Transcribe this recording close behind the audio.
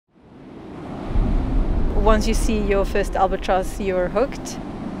Once you see your first albatross, you're hooked.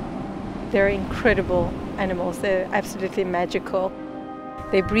 They're incredible animals. They're absolutely magical.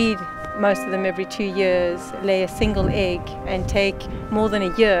 They breed, most of them every 2 years, lay a single egg and take more than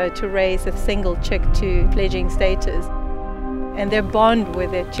a year to raise a single chick to fledgling status. And their bond with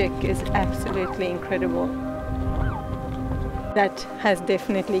their chick is absolutely incredible. That has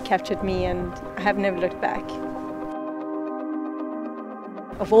definitely captured me, and I have never looked back.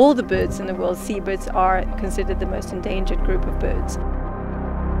 Of all the birds in the world, seabirds are considered the most endangered group of birds.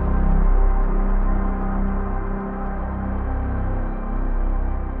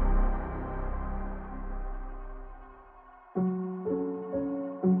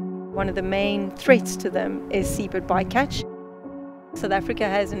 One of the main threats to them is seabird bycatch. South Africa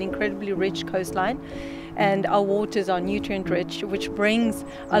has an incredibly rich coastline, and our waters are nutrient rich, which brings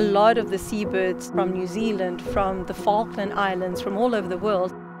a lot of the seabirds from New Zealand, from the Falkland Islands, from all over the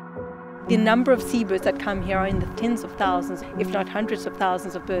world. The number of seabirds that come here are in the tens of thousands, if not hundreds of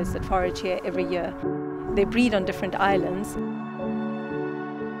thousands of birds that forage here every year. They breed on different islands,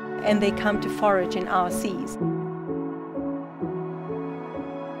 and they come to forage in our seas.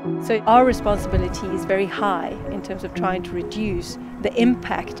 So our responsibility is very high in terms of trying to reduce the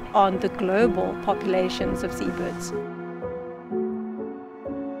impact on the global populations of seabirds.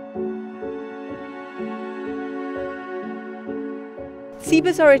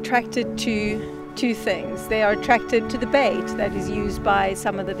 Seabirds are attracted to two things. They are attracted to the bait that is used by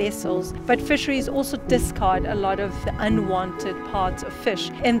some of the vessels, but fisheries also discard a lot of the unwanted parts of fish,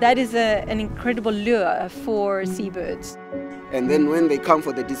 and that is an incredible lure for seabirds. And then when they come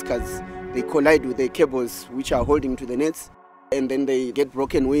for the discards, they collide with the cables which are holding to the nets, and then they get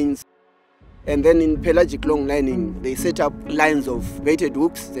broken wings. And then in pelagic long lining, they set up lines of baited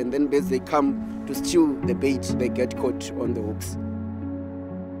hooks, and then as they come to steal the bait, they get caught on the hooks.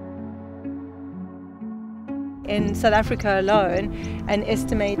 In South Africa alone, an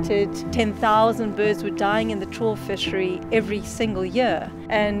estimated 10,000 birds were dying in the trawl fishery every single year.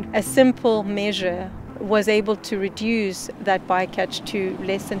 And a simple measure was able to reduce that bycatch to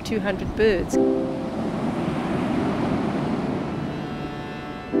less than 200 birds.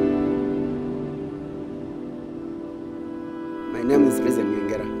 My name is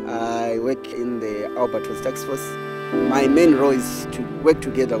Ngera. I work in the Albatross Task Force. My main role is to work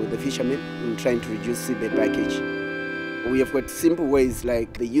together with the fishermen in trying to reduce seabird bycatch. We have got simple ways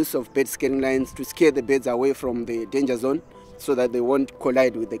like the use of bait scaring lines to scare the birds away from the danger zone so that they won't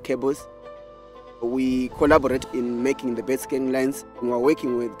collide with the cables. We collaborate in making the bait scaring lines. We are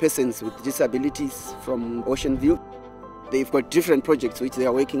working with persons with disabilities from Ocean View. They've got different projects which they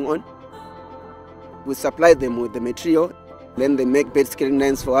are working on. We supply them with the material, then they make bait scaring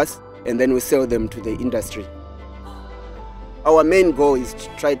lines for us, and then we sell them to the industry. Our main goal is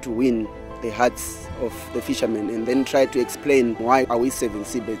to try to win the hearts of the fishermen and then try to explain why are we saving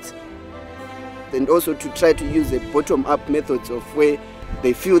seabirds. And also to try to use a bottom-up methods of where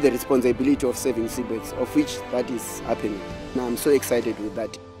they feel the responsibility of saving seabirds, of which that is happening. And I'm so excited with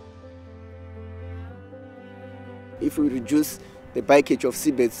that. If we reduce the bycatch of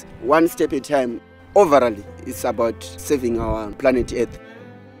seabirds one step at a time, overall it's about saving our planet Earth.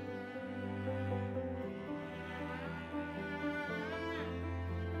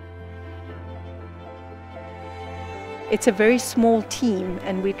 It's a very small team,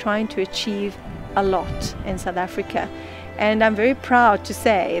 and we're trying to achieve a lot in South Africa. And I'm very proud to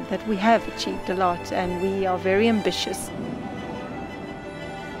say that we have achieved a lot, and we are very ambitious.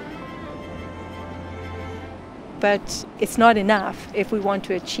 But it's not enough if we want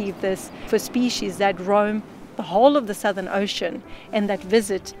to achieve this for species that roam the whole of the Southern Ocean and that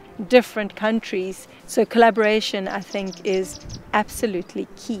visit different countries. So collaboration, I think, is absolutely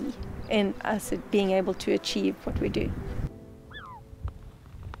key in us being able to achieve what we do.